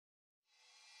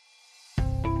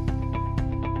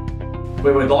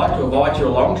We would like to invite you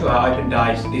along to our open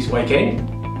days this weekend.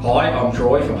 Hi, I'm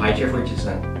Troy from HF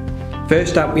Richardson.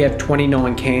 First up, we have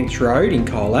 29 Cants Road in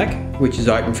Colac, which is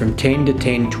open from 10 to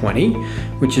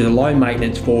 10:20, which is a low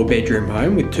maintenance 4-bedroom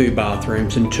home with 2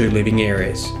 bathrooms and 2 living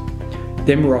areas.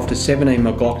 Then we're off to 17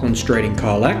 McLaughlin Street in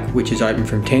Colac, which is open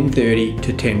from 10:30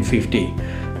 to 10:50.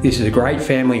 This is a great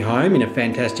family home in a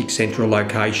fantastic central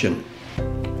location.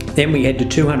 Then we head to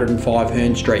 205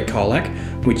 Hearn Street, Colac,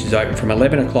 which is open from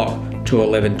 11 o'clock to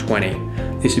 11:20.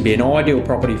 This would be an ideal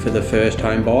property for the first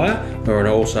home buyer, or it would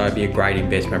also be a great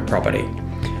investment property.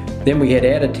 Then we head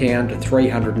out of town to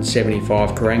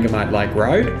 375 Corangamite Lake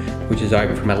Road, which is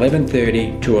open from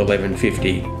 11:30 to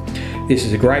 11:50. This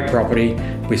is a great property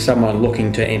with someone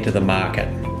looking to enter the market.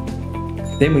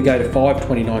 Then we go to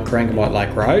 529 Corangamite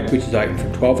Lake Road, which is open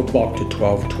from 12 o'clock to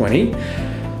 12:20.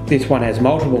 This one has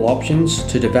multiple options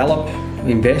to develop,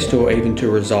 invest, or even to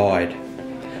reside.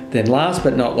 Then last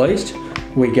but not least,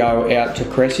 we go out to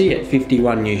Cressy at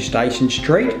 51 New Station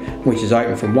Street, which is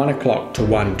open from 1 o'clock to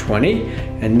 1:20,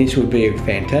 and this would be a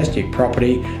fantastic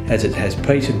property as it has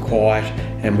peace and quiet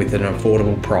and with an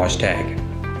affordable price tag.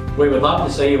 We would love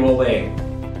to see you all there.